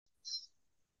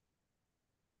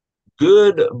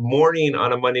Good morning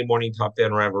on a Monday morning, Top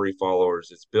Fan Rivalry followers.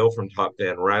 It's Bill from Top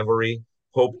Fan Rivalry.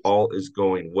 Hope all is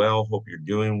going well. Hope you're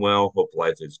doing well. Hope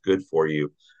life is good for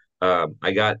you.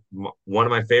 I got one of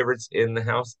my favorites in the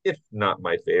house, if not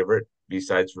my favorite,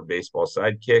 besides for baseball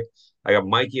sidekick. I got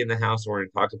Mikey in the house. We're going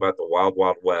to talk about the Wild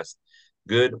Wild West.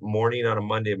 Good morning on a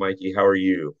Monday, Mikey. How are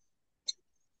you?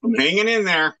 I'm hanging in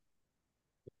there,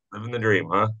 Living the dream,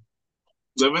 huh?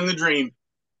 living the dream.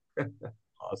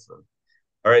 Awesome.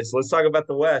 All right, so let's talk about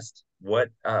the West. What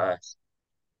were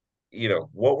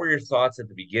your thoughts at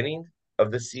the beginning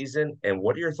of the season, and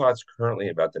what are your thoughts currently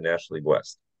about the National League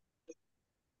West?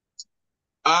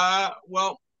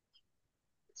 Well,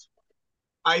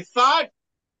 I thought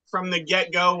from the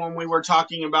get go when we were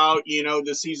talking about,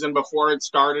 the season before it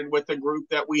started with the group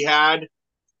that we had,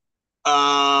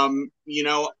 um, you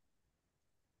know,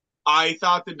 I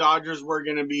thought the Dodgers were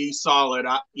going to be solid.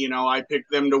 I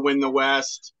picked them to win the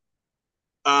West.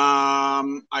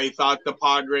 I thought the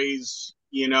Padres,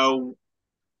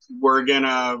 were going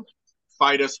to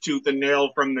fight us tooth and nail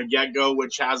from the get go,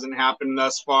 which hasn't happened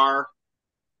thus far.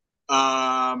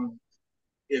 Um,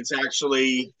 it's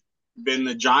actually been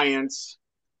the Giants.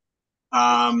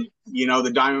 The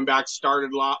Diamondbacks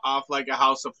started off like a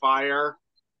house of fire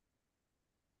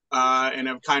and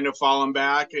have kind of fallen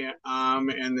back.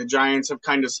 And the Giants have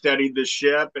kind of steadied the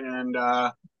ship. And,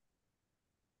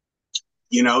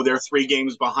 they're 3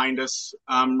 games behind us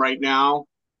right now.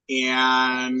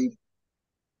 And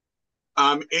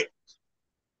um, it,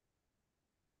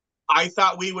 I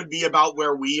thought we would be about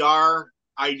where we are.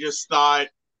 I just thought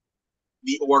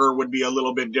the order would be a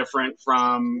little bit different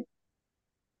from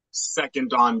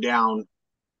second on down.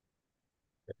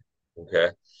 Okay.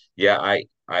 Yeah, I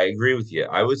agree with you.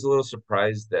 I was a little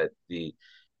surprised that the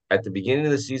at the beginning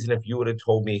of the season, if you would have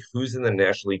told me who's in the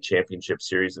National League Championship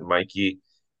Series, and Mikey,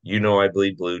 I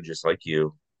bleed blue just like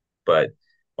you. But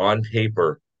on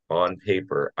paper,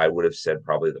 I would have said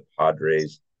probably the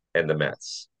Padres and the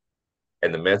Mets.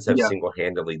 And the Mets have Yeah.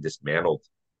 single-handedly dismantled.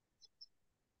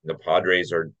 The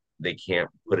Padres are they can't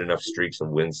put enough streaks of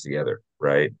wins together,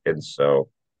 right? And so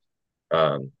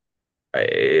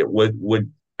it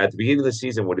would at the beginning of the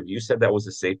season, would have you said that was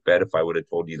a safe bet if I would have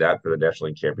told you that for the National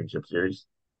League Championship Series?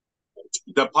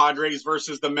 The Padres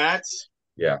versus the Mets.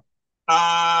 Yeah.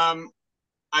 Um,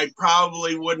 I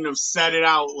probably wouldn't have said it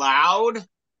out loud,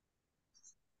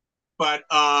 but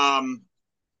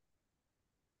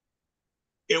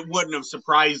it wouldn't have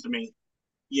surprised me.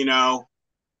 You know,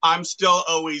 I'm still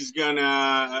always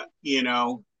gonna,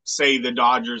 say the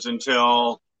Dodgers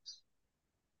until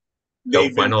No,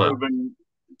 they've been final out. proven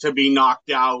to be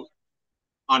knocked out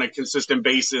on a consistent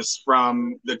basis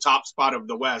from the top spot of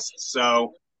the West.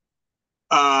 So,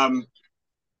 um,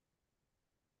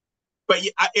 but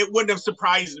it wouldn't have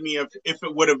surprised me if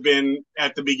it would have been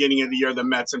at the beginning of the year the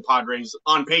Mets and Padres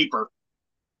on paper.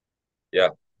 Yeah,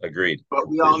 agreed. But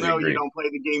we all Completely know you agreed. don't play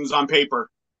the games on paper.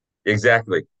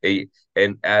 Exactly.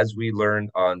 And as we learned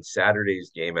on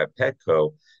Saturday's game at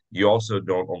Petco, you also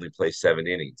don't only play 7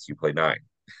 innings, you play nine.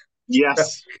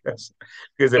 Yes, Because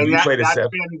if and you played a that's seven,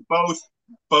 been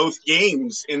both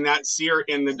games in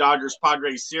the Dodgers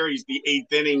Padres series. The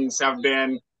eighth innings have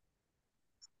been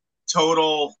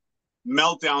total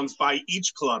meltdowns by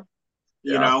each club.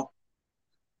 You yeah,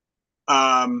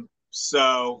 know,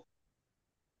 so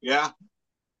yeah.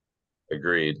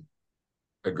 agreed.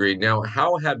 Agreed. Now,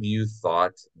 how have you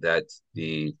thought that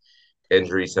the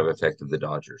injuries have affected the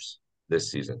Dodgers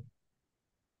this season?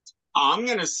 I'm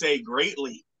gonna say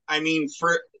greatly. I mean,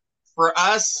 for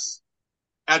us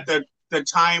at the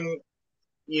time,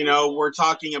 we're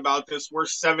talking about this. We're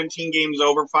 17 games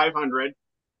over 500,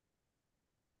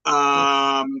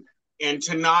 and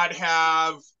to not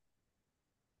have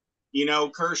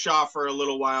Kershaw for a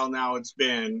little while now. It's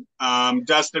been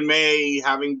Dustin May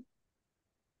having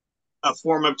a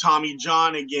form of Tommy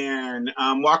John again.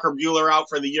 Walker Bueller out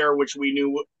for the year, which we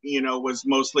knew was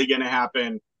mostly going to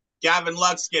happen. Gavin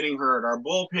Lux getting hurt. Our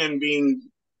bullpen being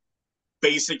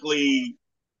basically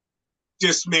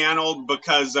dismantled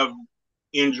because of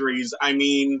injuries. I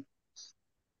mean,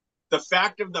 the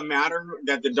fact of the matter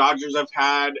that the Dodgers have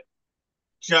had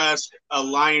just a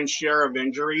lion's share of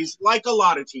injuries, like a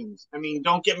lot of teams. I mean,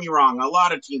 don't get me wrong, a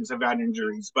lot of teams have had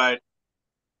injuries, but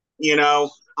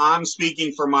I'm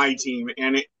speaking for my team,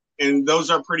 and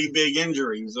those are pretty big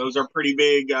injuries. Those are pretty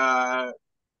big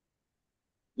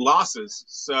losses.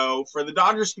 So for the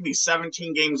Dodgers to be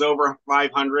 17 games over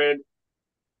 500,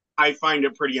 I find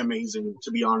it pretty amazing,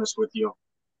 to be honest with you.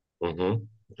 Mm-hmm.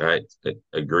 I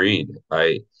agreed.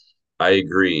 I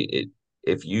agree.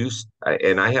 If you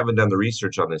and I haven't done the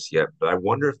research on this yet, but I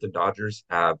wonder if the Dodgers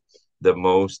have the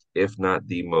most, if not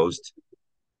the most,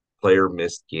 player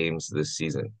missed games this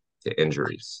season to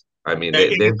injuries. I mean,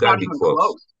 they've It's got to not be even close.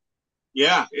 close.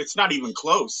 Yeah, it's not even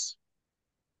close.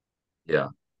 Yeah.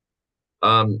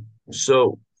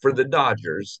 So for the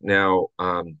Dodgers now,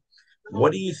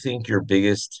 what do you think your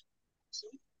biggest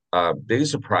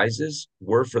surprises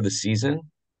were for the season?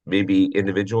 Maybe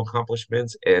individual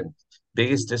accomplishments and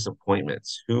biggest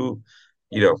disappointments.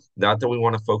 Not that we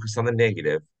want to focus on the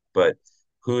negative, but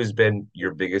who has been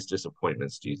your biggest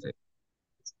disappointments, do you think?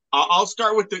 I'll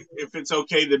start with if it's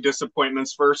okay, the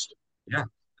disappointments first. Yeah,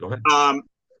 go ahead. Um,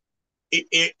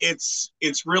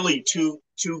 it's really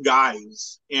two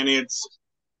guys, and it's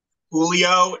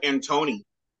Julio and Tony.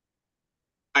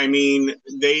 I mean,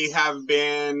 they have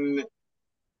been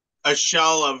a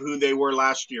shell of who they were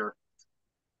last year.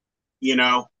 You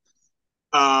know,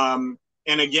 and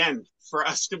again, for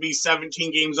us to be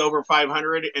 17 games over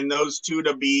 500 and those two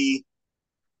to be,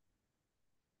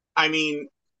 I mean,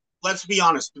 let's be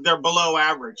honest, they're below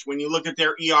average. When you look at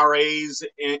their ERAs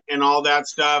and all that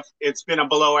stuff, it's been a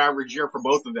below average year for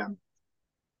both of them.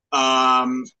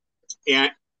 Um,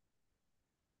 and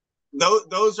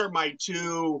those are my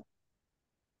two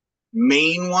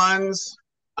main ones.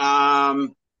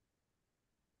 Um,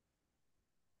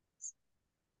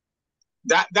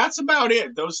 that's about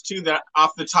it. Those two that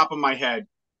off the top of my head,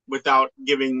 without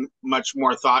giving much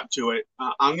more thought to it.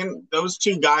 I'm gonna. Those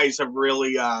two guys have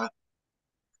really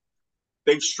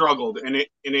they've struggled, and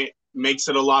it makes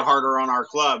it a lot harder on our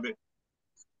club.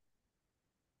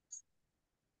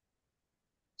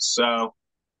 So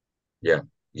Yeah,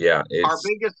 yeah, it's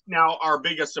our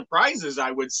biggest surprises,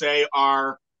 I would say,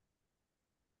 are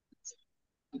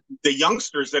the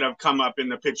youngsters that have come up in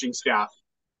the pitching staff.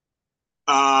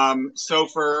 So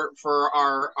for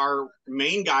our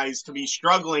main guys to be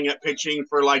struggling at pitching,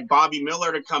 for like Bobby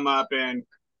Miller to come up and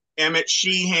Emmett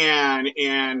Sheehan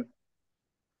and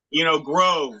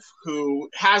Grove, who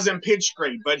hasn't pitched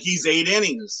great, but he's 8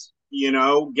 innings.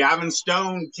 Gavin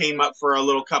Stone came up for a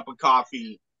little cup of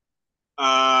coffee.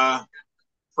 Uh,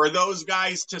 for those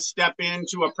guys to step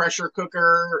into a pressure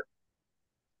cooker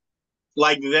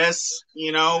like this,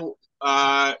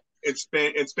 it's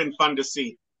been fun to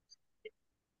see.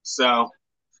 So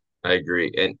I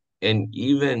agree. And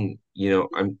even,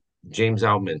 I'm James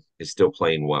Outman is still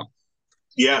playing well.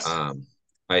 yes, Um,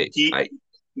 I he I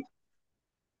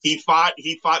he fought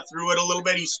through it a little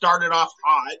bit. He started off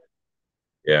hot,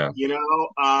 yeah, you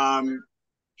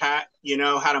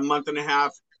know, had a month and a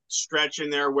half stretch in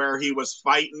there where he was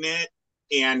fighting it,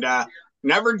 and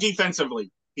never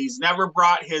defensively. He's never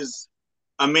brought his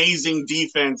amazing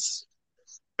defense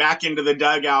back into the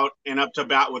dugout and up to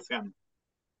bat with him,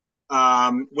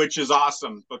 which is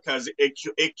awesome because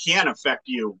it can affect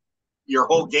your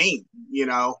whole game,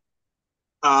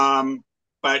 Um,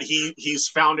 but he's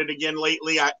found it again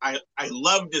lately. I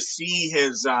love to see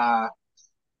his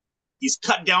he's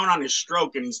cut down on his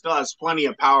stroke and he still has plenty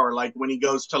of power. Like when he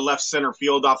goes to left center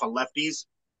field off of lefties.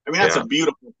 I mean, that's yeah, a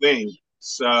beautiful thing.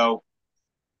 So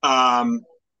um,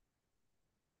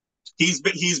 he's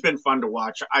been fun to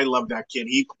watch. I love that kid.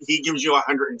 He gives you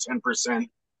 110%.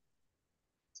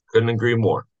 couldn't agree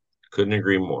more. Couldn't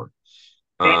agree more.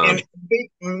 And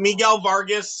Um, Miguel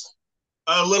Vargas,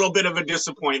 a little bit of a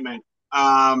disappointment.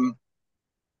 Um,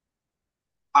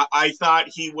 I thought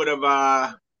he would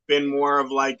have been more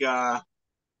of like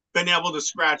been able to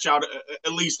scratch out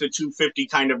at least a 250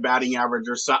 kind of batting average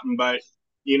or something. But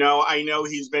I know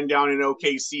he's been down in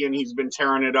OKC and he's been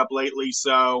tearing it up lately.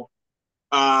 So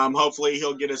hopefully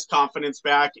he'll get his confidence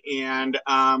back. And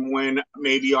when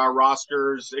maybe our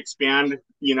rosters expand,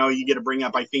 you get to bring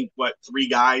up, I think, what, 3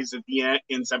 guys at the end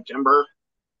in September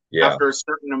yeah, after a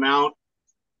certain amount.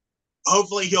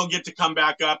 Hopefully he'll get to come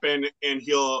back up and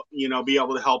he'll be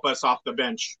able to help us off the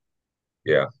bench.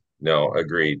 yeah. No,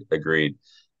 agreed, agreed.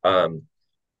 Um,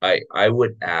 I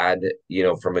would add,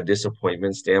 from a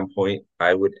disappointment standpoint,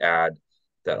 I would add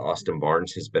that Austin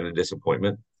Barnes has been a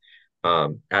disappointment.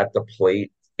 At the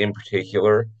plate in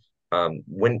particular,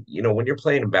 when you're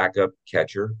playing a backup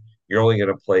catcher, you're only going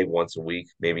to play once a week,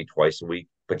 maybe twice a week,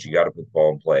 but you got to put the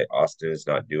ball in play. Austin is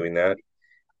not doing that.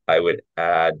 I would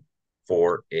add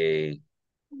for a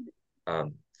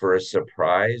for a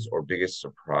surprise or biggest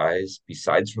surprise,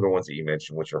 besides for the ones that you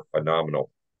mentioned, which are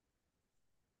phenomenal.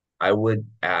 I would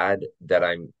add that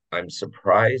I'm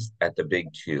surprised at the big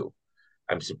two.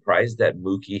 I'm surprised that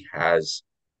Mookie has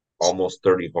almost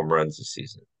 30 home runs this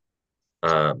season.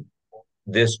 Um,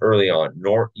 this early on,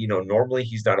 normally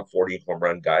he's not a 40 home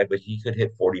run guy, but he could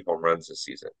hit 40 home runs this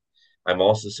season. I'm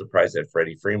also surprised that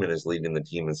Freddie Freeman is leading the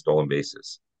team in stolen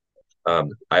bases.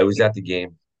 I was at the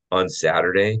game on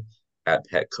Saturday, at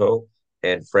Petco,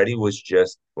 and Freddie was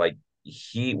just like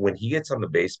when he gets on the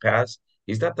base pass,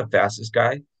 he's not the fastest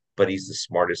guy, but he's the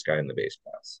smartest guy in the base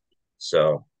pass.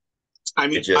 So I it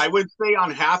mean, I just would say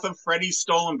on half of Freddie's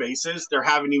stolen bases, there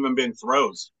haven't even been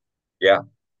throws. yeah,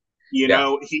 You yeah.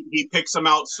 know, he picks them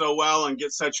out so well and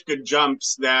gets such good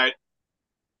jumps that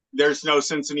there's no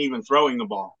sense in even throwing the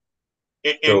ball.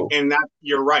 So And that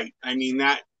you're right. I mean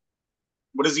that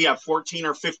what does he have 14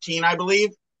 or 15 I believe.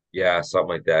 yeah, something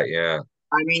like that. Yeah,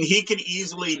 I mean he could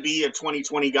easily be a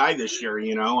 2020 guy this year,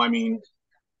 you know. I mean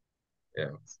yeah,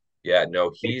 yeah.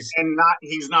 No, and not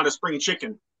he's not a spring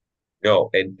chicken. no,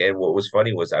 and what was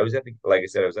funny was I was at the like I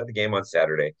said, I was at the game on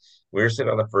Saturday. We were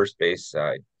sitting on the first base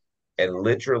side, and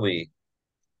literally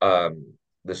um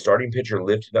the starting pitcher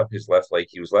lifted up his left leg.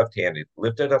 He was left-handed,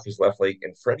 lifted up his left leg,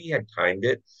 and Freddie had timed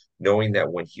it, knowing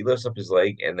that when he lifts up his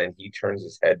leg and then he turns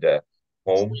his head to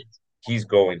home, he's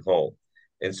going home.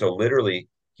 And so literally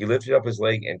he lifted up his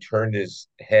leg and turned his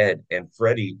head, and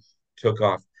Freddie took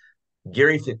off.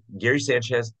 Gary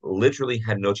Sanchez literally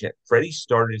had no chance. Freddie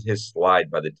started his slide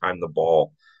by the time the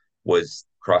ball was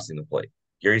crossing the plate.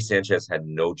 Gary Sanchez had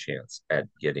no chance at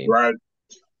Right.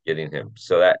 getting him.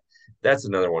 So that's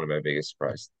another one of my biggest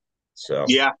surprises. So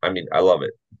Yeah. I mean, I love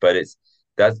it, but it's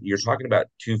that's you're talking about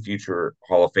two future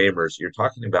Hall of Famers. You're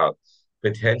talking about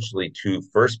potentially two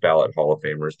first ballot Hall of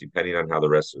Famers, depending on how the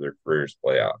rest of their careers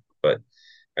play out. But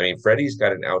I mean, Freddie's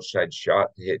got an outside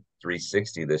shot to hit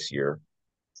 360 this year,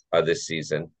 this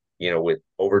season. With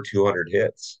over 200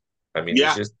 hits. I mean,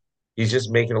 Yeah. he's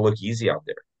just making it look easy out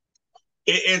there.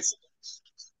 It's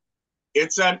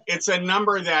it's a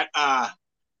number that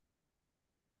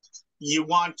you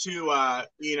want to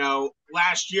you know,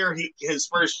 last year his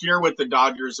first year with the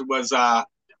Dodgers was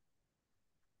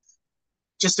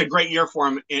just a great year for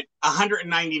him.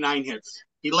 199 hits.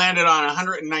 He landed on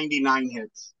 199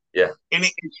 hits. Yeah, And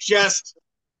it's just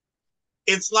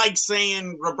it's like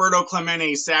saying Roberto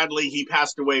Clemente, sadly, he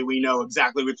passed away, we know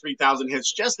exactly, with 3,000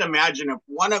 hits. Just imagine if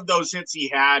one of those hits he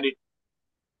had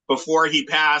before he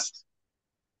passed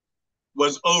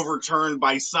was overturned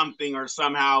by something or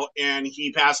somehow, and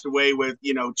he passed away with,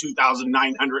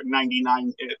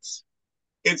 2,999 hits.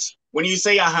 It's when you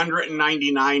say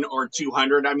 199 or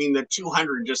 200, I mean, the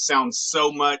 200 just sounds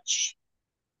so much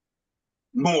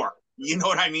more. You know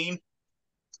what I mean?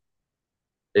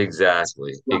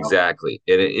 exactly, So, exactly.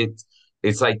 And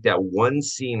it's like that one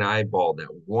seeing eyeball, that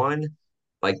one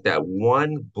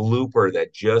blooper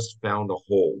that just found a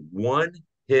hole. One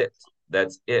hit.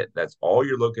 That's it. That's all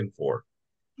you're looking for.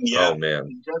 yeah, Oh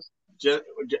man. just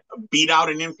beat out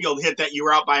an infield hit that you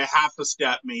were out by a half a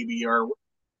step, maybe, or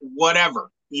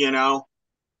whatever, you know?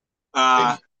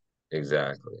 Uh, Ex-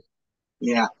 exactly.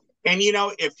 yeah. And,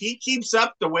 if he keeps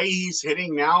up the way he's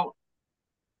hitting now,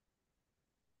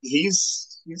 he's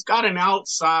got an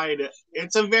outside.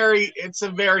 It's a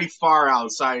very far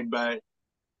outside, but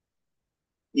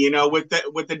with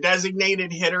the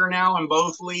designated hitter now in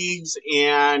both leagues,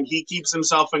 and he keeps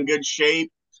himself in good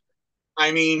shape.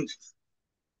 I mean,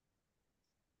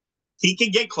 he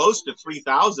could get close to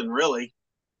 3,000, really.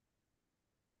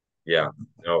 Yeah.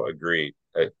 No, agreed.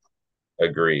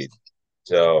 Agreed.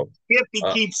 So, If he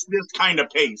uh, keeps this kind of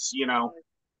pace.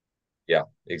 yeah,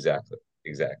 exactly.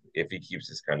 Exactly. If he keeps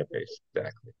this kind of pace.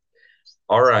 Exactly.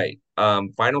 All right.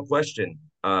 Final question.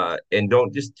 And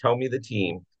don't just tell me the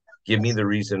team. Give me the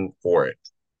reason for it.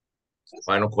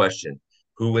 Final question.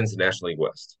 Who wins the National League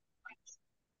West?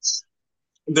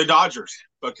 The Dodgers,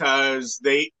 because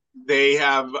they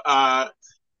have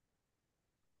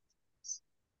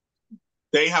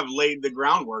laid the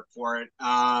groundwork for it.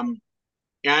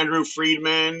 Andrew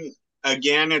Friedman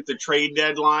again at the trade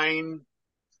deadline.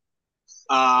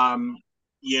 Um,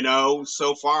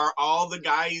 so far all the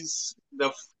guys,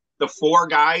 the four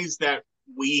guys that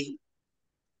we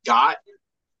got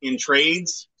in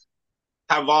trades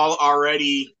have all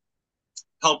already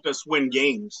helped us win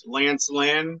games. Lance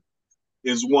Lynn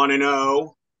is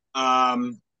 1-0.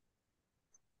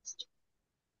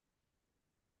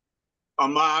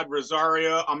 Ahmed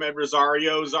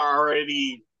Rosario's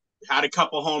already had a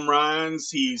couple home runs.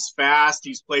 He's fast.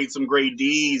 He's played some great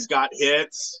D. He's got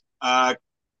hits.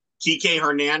 Kike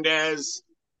Hernandez.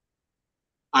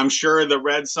 I'm sure the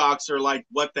Red Sox are like,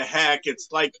 what the heck? It's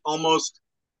like almost.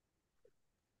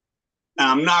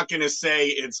 I'm not going to say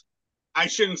it's. I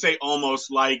shouldn't say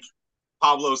almost like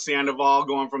Pablo Sandoval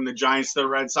going from the Giants to the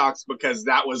Red Sox, because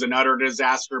that was an utter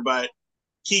disaster. But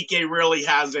Kike really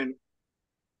hasn't.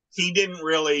 He didn't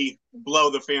really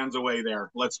blow the fans away there.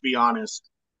 Let's be honest.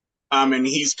 And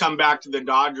he's come back to the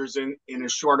Dodgers in a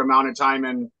short amount of time,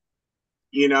 and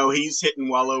He's hitting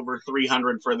well over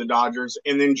 300 for the Dodgers.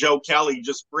 And then Joe Kelly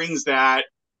just brings that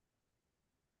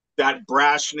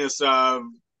brashness of,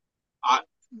 uh,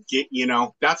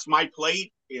 that's my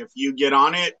plate. If you get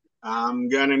on it, I'm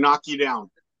gonna knock you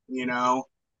down. You know,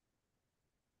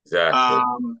 Exactly.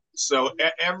 so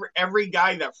every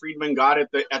guy that Friedman got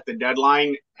at the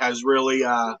deadline has really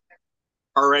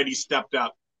already stepped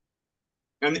up,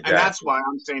 and that's Exactly. why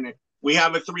I'm saying it. We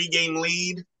have a 3-game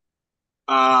lead,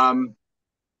 um,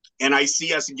 and I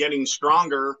see us getting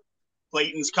stronger.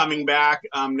 Clayton's coming back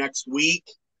next week.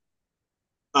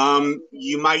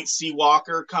 You might see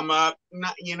Walker come up.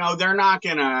 Not, they're not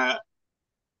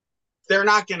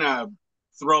gonna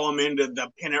throw him into the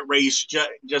pennant race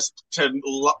just to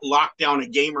lock down a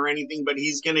game or anything. But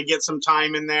he's gonna get some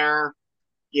time in there.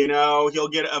 He'll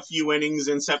get a few innings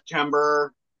in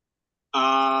September.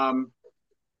 Um,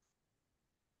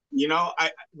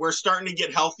 we're starting to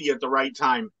get healthy at the right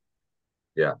time.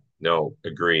 Yeah. No,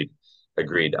 agreed.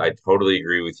 Agreed. I totally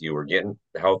agree with you. We're getting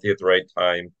healthy at the right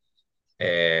time.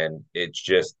 And it's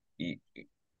just,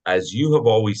 as you have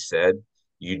always said,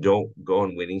 you don't go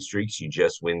on winning streaks, you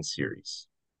just win series.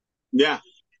 Yeah,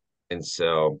 And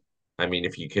so, I mean,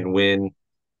 if you can win,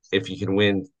 if you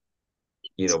can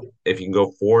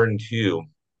go 4-2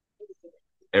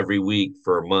 every week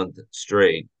for a month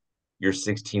straight, you're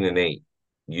 16-8.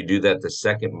 You do that the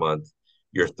second month,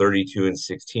 you're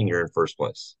 32-16, you're in first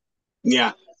place.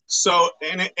 yeah. So,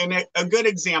 and a good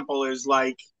example is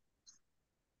like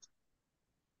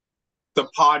the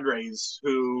Padres,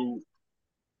 who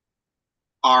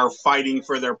are fighting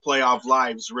for their playoff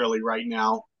lives really right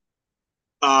now.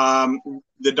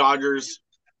 The Dodgers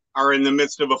are in the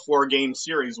midst of a 4-game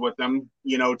series with them.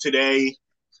 Today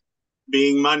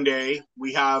being Monday,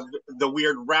 we have the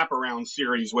weird wraparound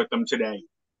series with them today.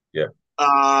 Yeah.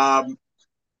 Um,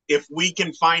 if we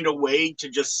can find a way to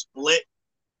just split,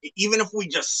 even if we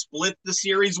just split the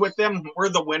series with them, we're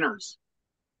the winners,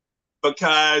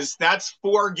 because that's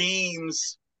 4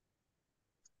 games.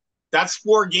 That's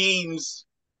 4 games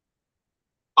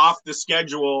off the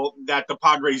schedule that the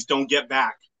Padres don't get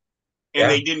back, and Yeah.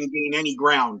 they didn't gain any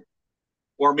ground,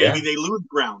 or maybe Yeah. they lose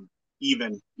ground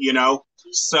even.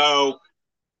 So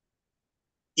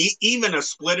even a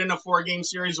split in a 4-game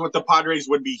series with the Padres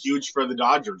would be huge for the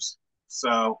Dodgers.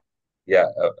 So Yeah.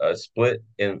 A split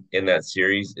in that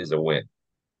series is a win.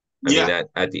 I mean, yeah,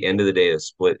 at the end of the day, a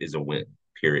split is a win,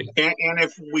 period. and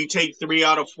if we take 3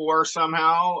 out of 4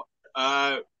 somehow,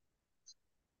 uh,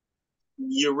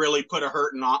 you really put a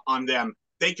hurting on them.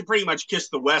 They could pretty much kiss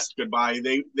the West goodbye.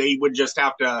 They would just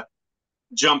have to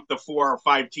jump the 4 or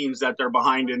 5 teams that they're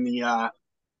behind in the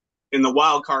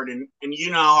wild card, and you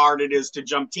know how hard it is to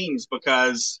jump teams,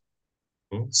 because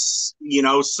Hmm.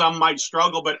 some might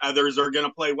struggle, but others are going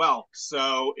to play well.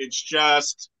 So it's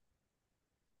just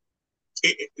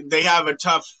they have a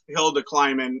tough hill to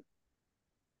climb, and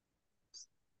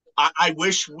I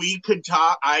wish we could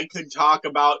talk. I could talk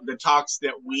about the talks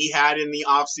that we had in the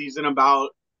off season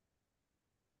about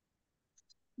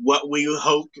what we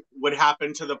hoped would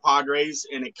happen to the Padres,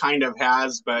 and it kind of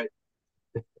has. But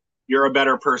you're a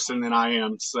better person than I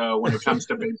am, so when it comes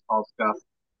to baseball stuff,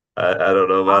 I don't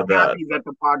know I'm about that, happy that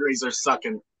but the Padres are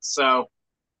sucking. So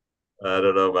I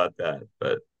don't know about that.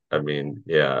 But I mean,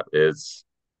 yeah,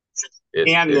 it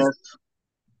and is. this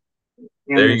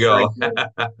There and you this right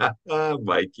go. here.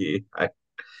 Mikey.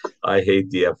 I hate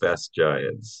DFS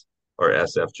Giants or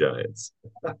SF Giants.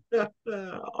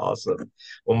 Awesome.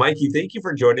 Well, Mikey, thank you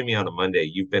for joining me on a Monday.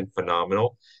 You've been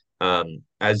phenomenal.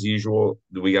 As usual,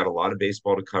 we got a lot of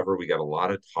baseball to cover. We got a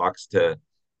lot of talks to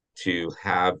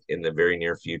have in the very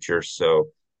near future. So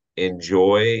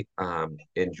enjoy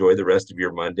the rest of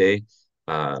your Monday.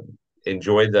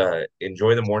 Enjoy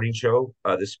the morning show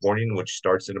this morning, which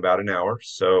starts in about an hour.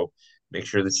 So make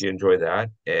sure that you enjoy that.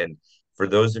 And for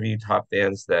those of you top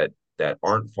fans that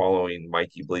aren't following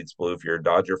Mikey Bleeds Blue, if you're a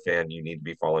Dodger fan, you need to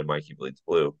be following Mikey Bleeds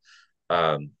Blue.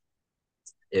 Um,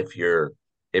 if you're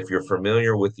if you're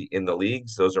familiar with in the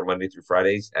leagues, those are Monday through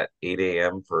Fridays at 8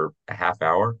 a.m. for a half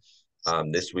hour.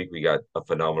 This week we got a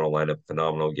phenomenal lineup,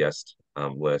 phenomenal guest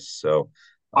list. So look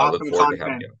Awesome forward to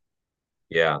having content.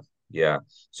 you. Yeah, yeah.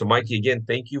 So Mikey, again,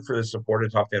 thank you for the support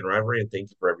of Top Fan Rivalry, and thank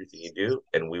you for everything you do.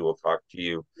 And we will talk to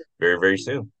you very, very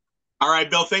soon. All right,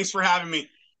 Bill. Thanks for having me.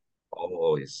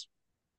 Always.